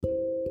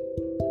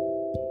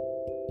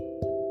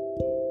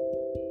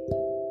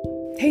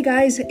Hey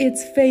guys,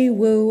 it's Fei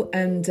Wu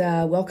and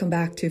welcome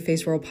back to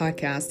Fei's World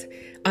Podcast.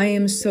 I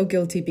am so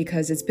guilty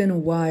because it's been a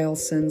while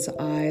since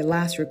I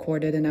last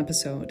recorded an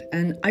episode,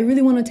 and I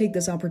really want to take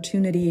this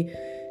opportunity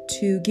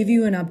to give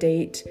you an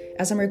update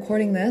as I'm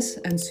recording this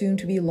and soon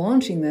to be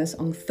launching this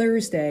on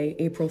Thursday,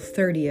 April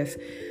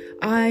 30th.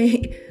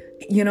 I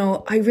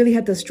really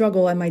had to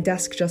struggle at my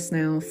desk just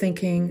now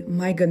thinking,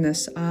 my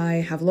goodness,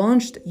 I have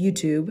launched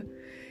YouTube.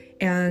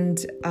 And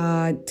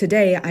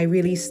today I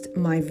released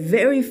my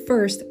very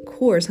first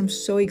course I'm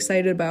so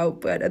excited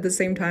about, but at the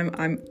same time,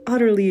 I'm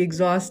utterly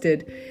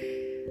exhausted.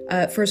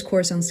 First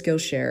course on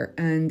Skillshare,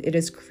 and it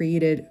is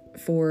created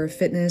for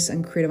fitness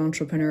and creative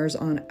entrepreneurs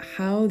on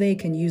how they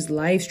can use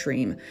live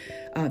stream,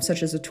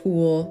 such as a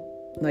tool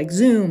like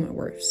Zoom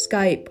or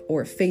Skype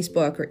or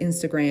Facebook or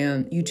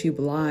Instagram, YouTube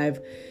Live,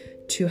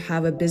 to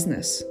have a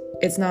business.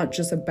 It's not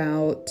just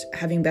about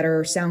having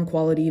better sound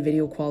quality,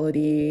 video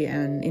quality,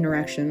 and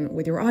interaction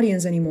with your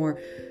audience anymore.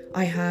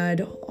 I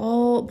had a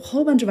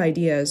whole bunch of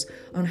ideas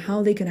on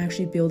how they can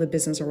actually build a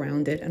business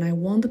around it. And I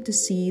want them to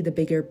see the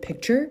bigger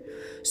picture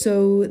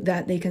so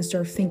that they can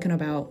start thinking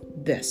about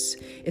this.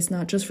 It's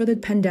not just for the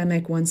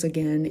pandemic. Once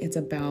again, it's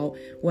about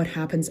what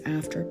happens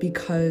after,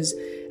 because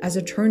as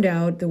it turned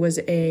out, there was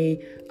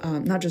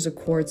not just a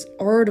course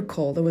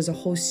article, there was a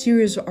whole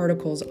series of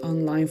articles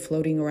online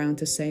floating around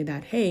to say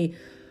that, hey,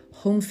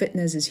 home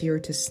fitness is here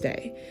to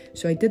stay.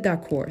 So I did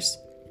that course.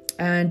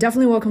 And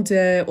definitely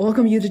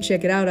welcome you to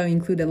check it out. I'll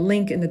include a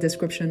link in the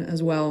description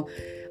as well.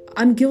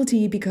 I'm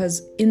guilty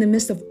because in the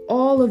midst of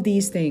all of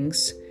these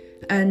things,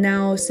 and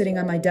now sitting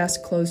at my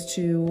desk close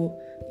to,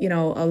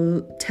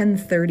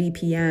 10:30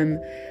 p.m.,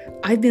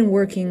 I've been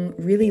working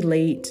really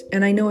late,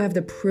 and I know I have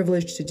the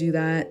privilege to do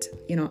that.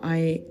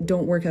 I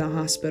don't work at a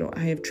hospital.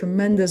 I have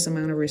tremendous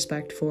amount of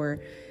respect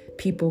for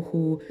people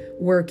who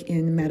work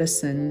in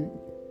medicine,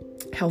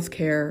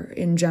 healthcare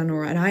in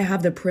general, and I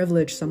have the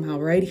privilege somehow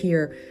right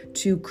here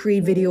to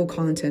create video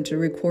content, to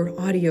record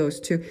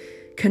audios, to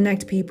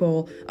connect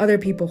other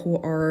people who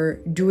are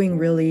doing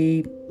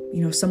really,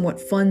 somewhat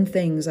fun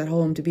things at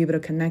home, to be able to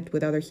connect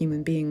with other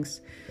human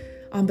beings.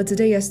 But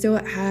today I still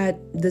had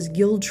this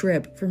guilt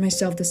trip for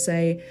myself to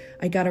say,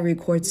 I gotta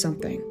record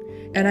something.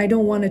 And I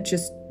don't want it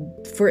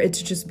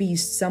to just be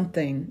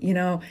something,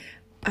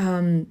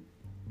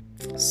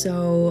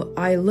 So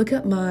I look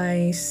at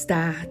my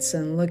stats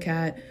and look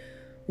at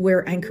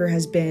where Anchor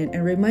has been,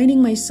 and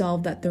reminding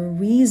myself that the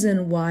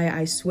reason why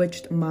I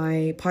switched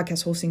my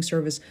podcast hosting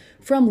service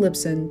from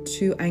Libsyn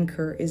to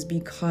Anchor is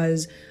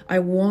because I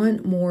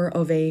want more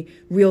of a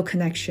real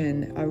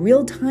connection, a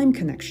real-time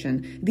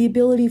connection, the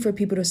ability for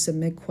people to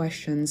submit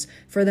questions,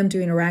 for them to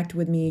interact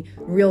with me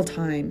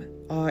real-time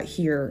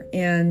here.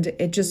 And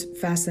it's just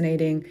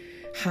fascinating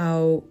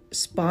how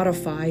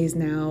Spotify is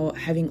now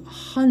having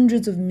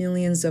hundreds of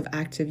millions of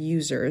active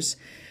users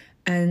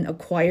and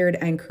acquired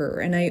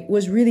Anchor. And I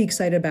was really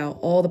excited about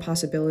all the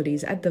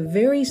possibilities. At the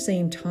very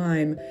same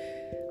time,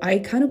 I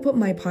kind of put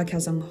my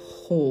podcast on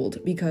hold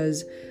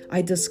because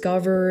I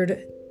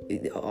discovered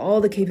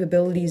all the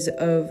capabilities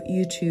of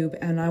YouTube,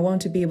 and I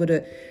want to be able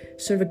to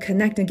sort of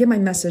connect and get my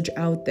message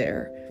out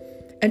there.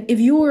 And if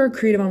you are a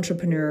creative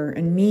entrepreneur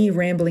and me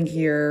rambling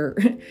here,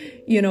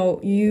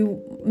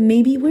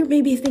 we're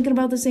maybe thinking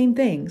about the same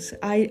things.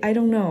 I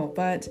don't know,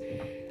 but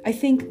I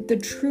think the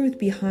truth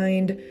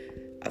behind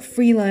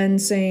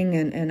freelancing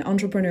and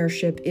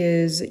entrepreneurship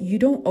is you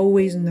don't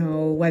always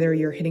know whether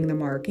you're hitting the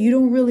mark. You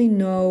don't really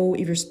know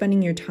if you're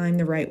spending your time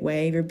the right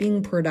way, if you're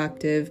being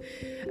productive,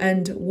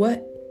 and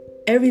what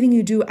everything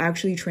you do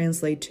actually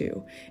translate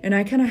to. And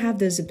I kind of have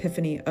this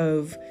epiphany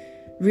of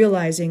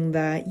realizing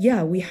that,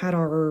 yeah, we had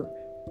our,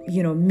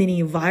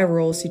 mini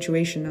viral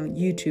situation on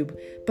YouTube,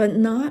 but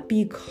not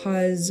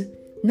because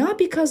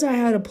I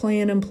had a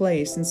plan in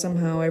place and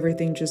somehow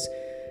everything just,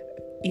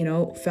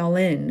 fell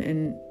in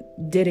and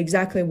did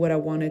exactly what I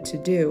wanted to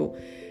do.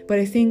 But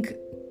I think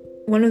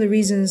one of the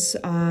reasons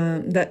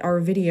that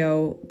our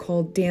video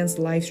called Dance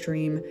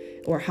Livestream,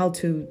 or How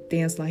to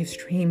Dance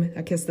Livestream,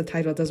 I guess the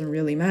title doesn't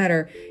really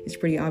matter, it's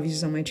pretty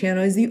obvious on my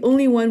channel, is the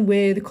only one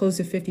with close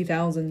to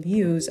 50,000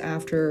 views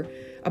after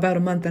about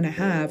a month and a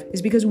half,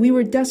 is because we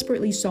were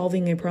desperately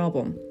solving a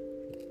problem.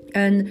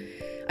 And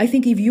I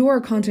think if you are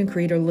a content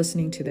creator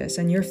listening to this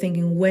and you're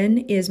thinking, when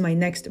is my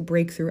next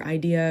breakthrough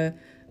idea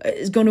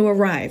is going to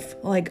arrive?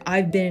 Like,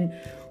 I've been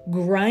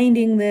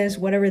grinding this,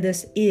 whatever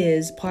this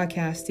is,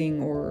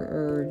 podcasting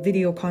or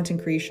video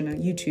content creation on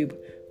YouTube,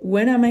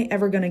 when am I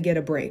ever going to get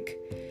a break?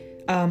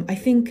 I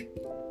think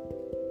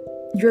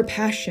your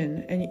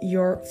passion and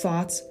your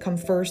thoughts come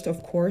first,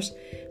 of course,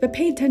 but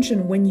pay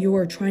attention when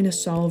you're trying to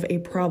solve a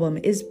problem,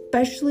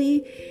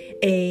 especially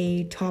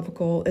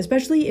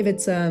if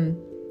it's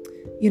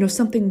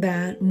something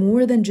that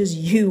more than just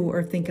you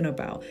are thinking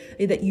about,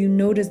 that you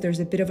notice there's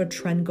a bit of a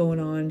trend going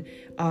on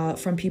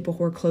from people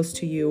who are close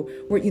to you,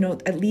 where,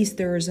 at least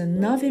there's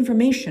enough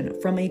information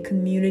from a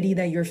community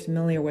that you're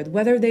familiar with,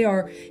 whether they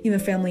are even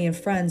family and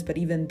friends, but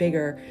even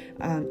bigger.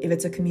 If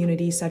it's a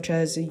community such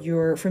as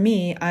for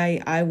me,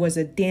 I was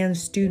a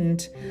dance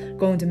student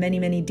going to many,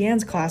 many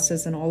dance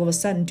classes, and all of a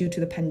sudden, due to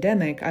the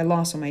pandemic, I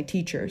lost all my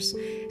teachers.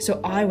 So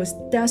I was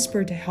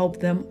desperate to help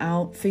them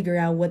out, figure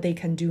out what they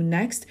can do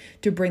next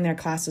to bring their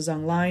classes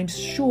online.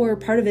 Sure,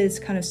 part of it is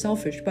kind of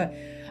selfish, but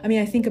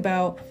I think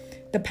about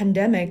the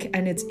pandemic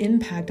and its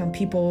impact on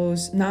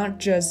people's not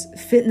just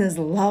fitness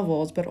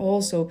levels, but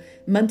also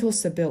mental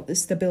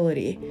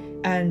stability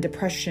and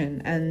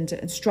depression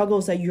and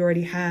struggles that you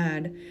already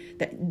had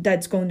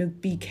that's going to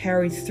be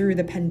carried through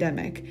the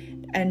pandemic.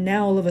 And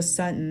now all of a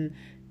sudden,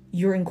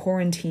 you're in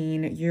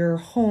quarantine, you're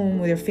home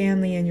with your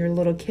family and your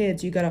little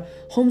kids, you gotta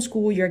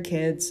homeschool your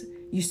kids,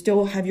 you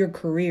still have your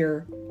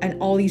career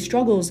and all these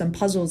struggles and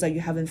puzzles that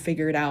you haven't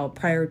figured out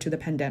prior to the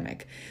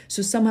pandemic.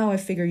 So somehow I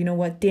figure,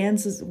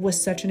 dance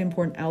was such an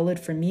important outlet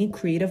for me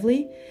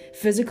creatively,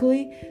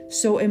 physically,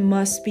 so it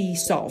must be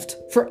solved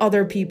for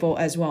other people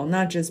as well,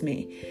 not just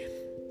me.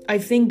 I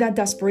think that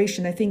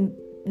desperation,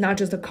 not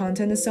just the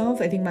content itself,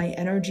 I think my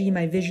energy,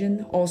 my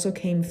vision also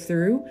came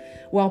through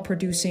while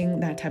producing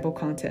that type of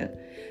content.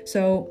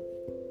 So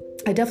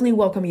I definitely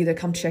welcome you to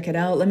come check it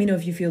out. Let me know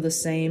if you feel the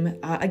same.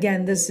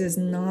 Again, this is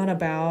not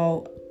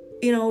about,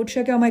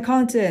 check out my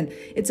content.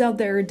 It's out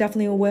there. It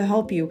definitely will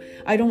help you.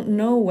 I don't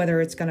know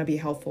whether it's going to be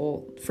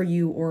helpful for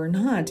you or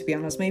not, to be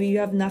honest. Maybe you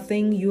have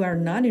nothing, you are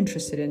not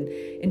interested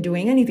in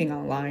doing anything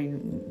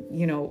online,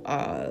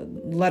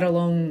 let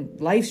alone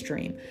live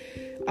stream.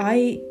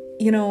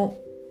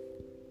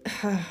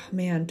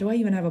 Man, do I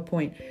even have a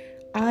point?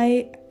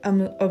 I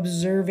am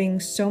observing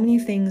so many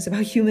things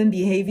about human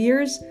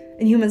behaviors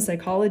and human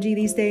psychology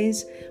these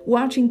days,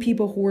 watching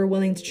people who are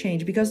willing to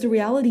change, because the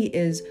reality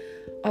is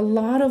a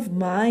lot of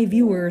my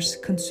viewers,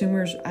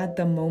 consumers at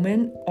the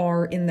moment,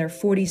 are in their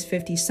 40s,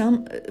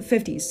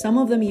 50s, some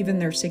of them even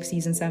their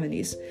 60s and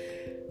 70s.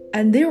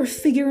 And they are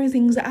figuring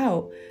things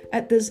out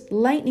at this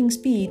lightning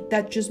speed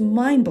that's just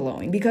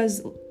mind-blowing.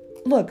 Because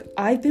look,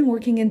 I've been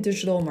working in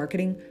digital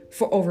marketing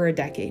for over a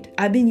decade.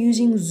 I've been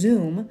using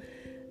Zoom,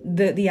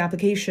 the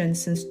application,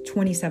 since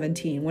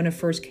 2017 when it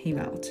first came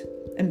out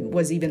and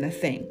was even a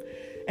thing.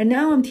 And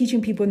now I'm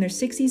teaching people in their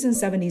 60s and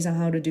 70s on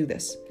how to do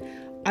this.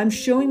 I'm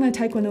showing my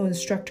Taekwondo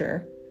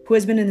instructor, who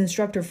has been an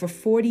instructor for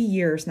 40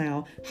 years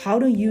now, how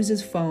to use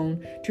his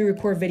phone to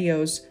record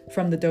videos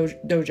from the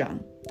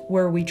dojo,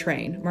 where we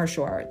train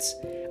martial arts.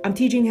 I'm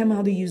teaching him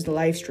how to use the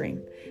live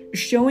stream,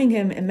 showing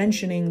him and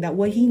mentioning that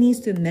what he needs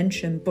to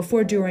mention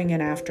before, during,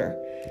 and after,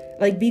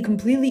 like be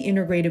completely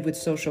integrated with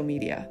social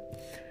media.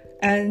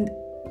 And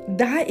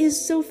that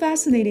is so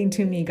fascinating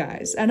to me,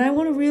 guys. And I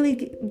want to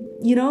really,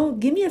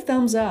 give me a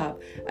thumbs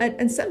up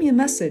and send me a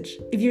message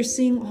if you're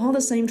seeing all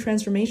the same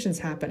transformations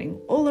happening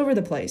all over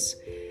the place.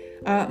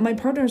 My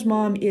partner's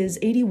mom is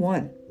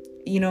 81,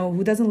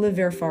 who doesn't live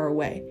very far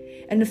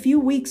away. And a few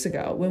weeks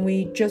ago, when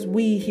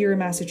we here in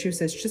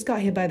Massachusetts just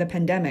got hit by the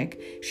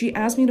pandemic, she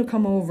asked me to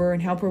come over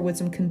and help her with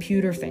some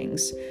computer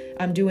things.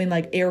 I'm doing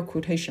like air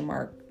quotation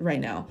mark right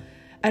now.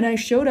 And I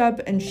showed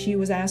up and she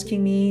was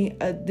asking me,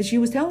 she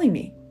was telling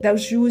me that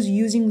she was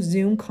using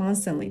Zoom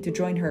constantly to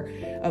join her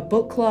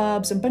book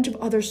clubs and a bunch of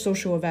other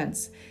social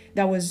events.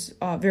 That was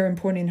very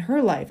important in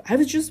her life. I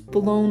was just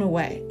blown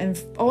away.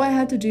 And all I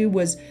had to do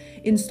was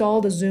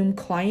install the Zoom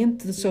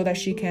client so that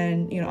she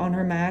can, on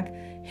her Mac,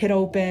 hit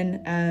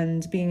open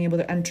and being able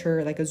to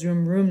enter like a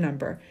Zoom room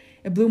number.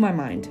 It blew my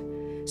mind.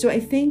 So I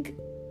think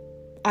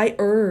I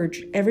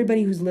urge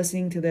everybody who's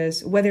listening to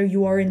this, whether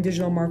you are in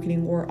digital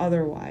marketing or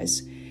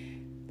otherwise,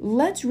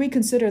 let's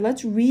reconsider,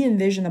 let's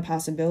re-envision the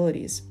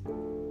possibilities.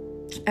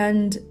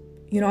 And,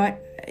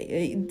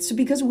 so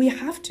because we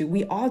have to,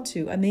 we ought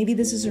to, and maybe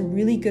this is a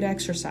really good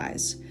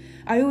exercise.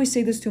 I always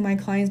say this to my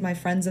clients, my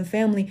friends and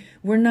family,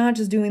 we're not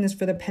just doing this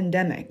for the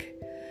pandemic.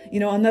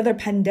 Another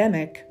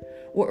pandemic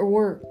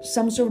or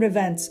some sort of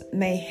events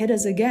may hit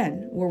us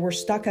again where we're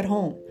stuck at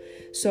home.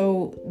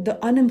 So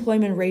the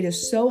unemployment rate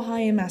is so high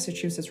in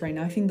Massachusetts right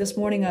now. I think this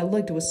morning I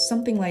looked, it was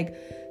something like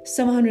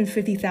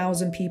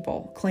 750,000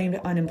 people claimed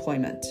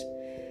unemployment.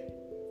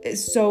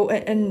 So,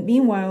 and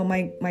meanwhile,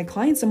 my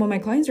clients, some of my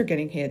clients are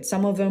getting hit.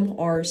 Some of them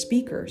are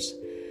speakers.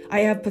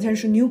 I have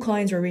potential new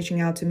clients who are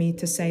reaching out to me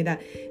to say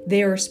that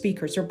they are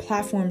speakers, they're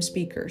platform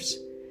speakers.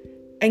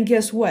 And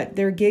guess what?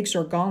 Their gigs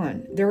are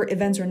gone. Their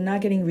events are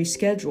not getting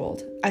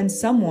rescheduled. And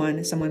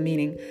someone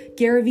meaning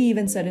Gary Vee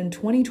even said in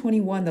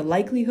 2021, the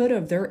likelihood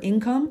of their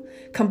income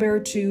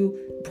compared to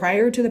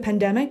prior to the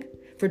pandemic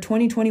for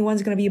 2021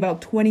 is going to be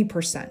about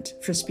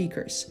 20% for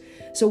speakers.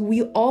 So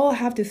we all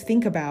have to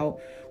think about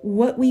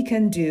what we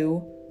can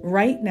do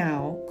right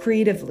now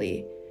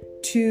creatively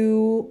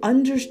to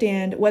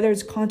understand whether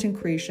it's content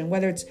creation,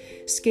 whether it's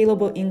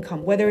scalable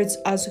income, whether it's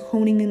us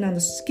honing in on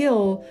the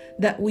skill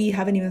that we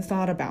haven't even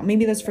thought about.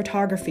 Maybe that's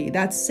photography.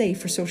 That's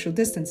safe for social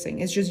distancing.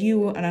 It's just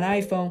you on an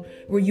iPhone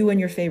or you and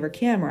your favorite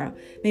camera.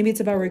 Maybe it's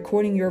about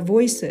recording your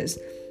voices.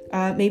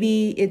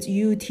 Maybe it's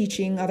you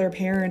teaching other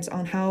parents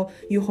on how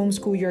you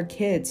homeschool your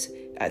kids,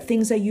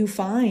 things that you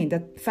find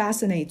that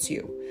fascinates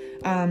you.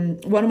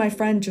 One of my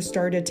friends just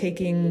started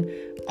taking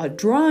a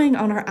drawing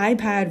on her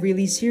iPad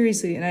really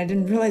seriously, and I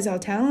didn't realize how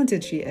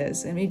talented she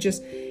is. I mean,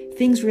 just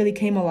things really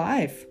came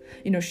alive.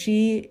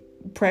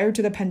 Prior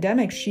to the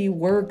pandemic, she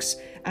works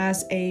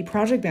as a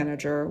project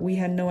manager. We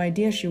had no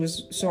idea she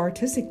was so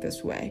artistic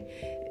this way.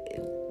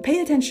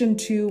 Pay attention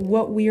to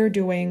what we are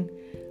doing,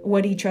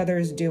 what each other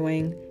is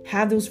doing.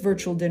 Have those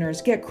virtual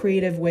dinners. Get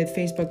creative with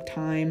Facebook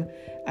Time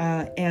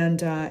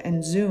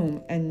and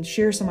Zoom, and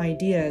share some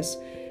ideas.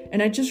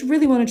 And I just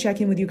really want to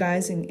check in with you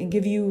guys and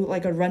give you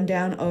like a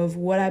rundown of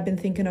what I've been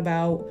thinking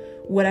about,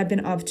 what I've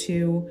been up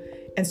to.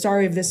 And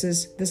sorry if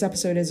this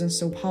episode isn't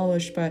so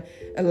polished, but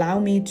allow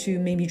me to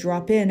maybe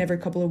drop in every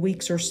couple of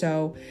weeks or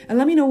so and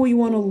let me know what you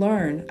want to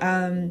learn.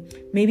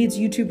 Maybe it's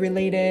YouTube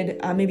related.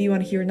 Maybe you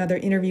want to hear another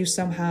interview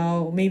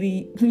somehow.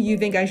 Maybe you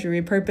think I should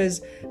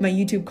repurpose my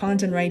YouTube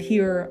content right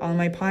here on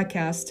my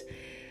podcast.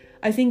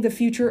 I think the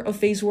future of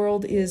Face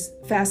World is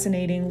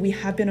fascinating. We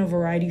have been a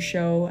variety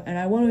show, and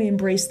I want to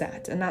embrace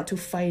that and not to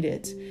fight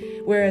it.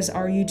 Whereas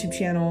our YouTube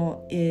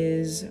channel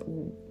is,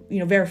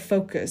 very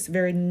focused,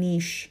 very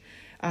niche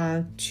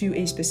to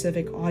a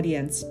specific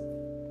audience.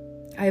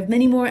 I have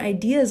many more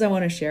ideas I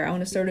want to share. I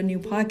want to start a new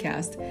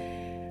podcast.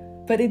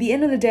 But at the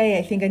end of the day,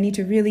 I think I need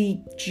to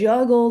really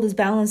juggle this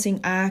balancing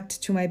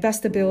act to my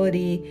best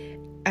ability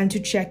and to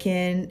check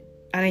in.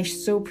 And I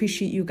so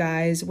appreciate you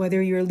guys,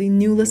 whether you're a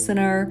new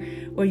listener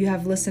or you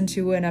have listened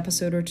to an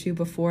episode or two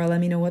before,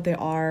 let me know what they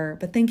are.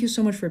 But thank you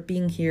so much for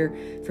being here,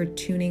 for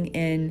tuning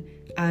in.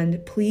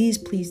 And please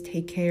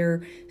take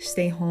care,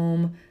 stay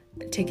home,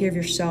 take care of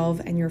yourself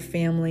and your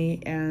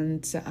family,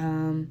 and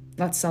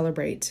let's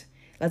celebrate.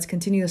 Let's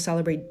continue to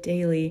celebrate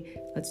daily.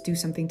 Let's do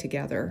something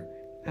together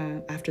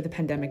after the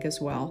pandemic as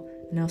well.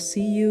 And I'll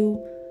see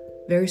you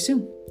very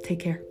soon. Take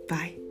care.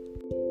 Bye.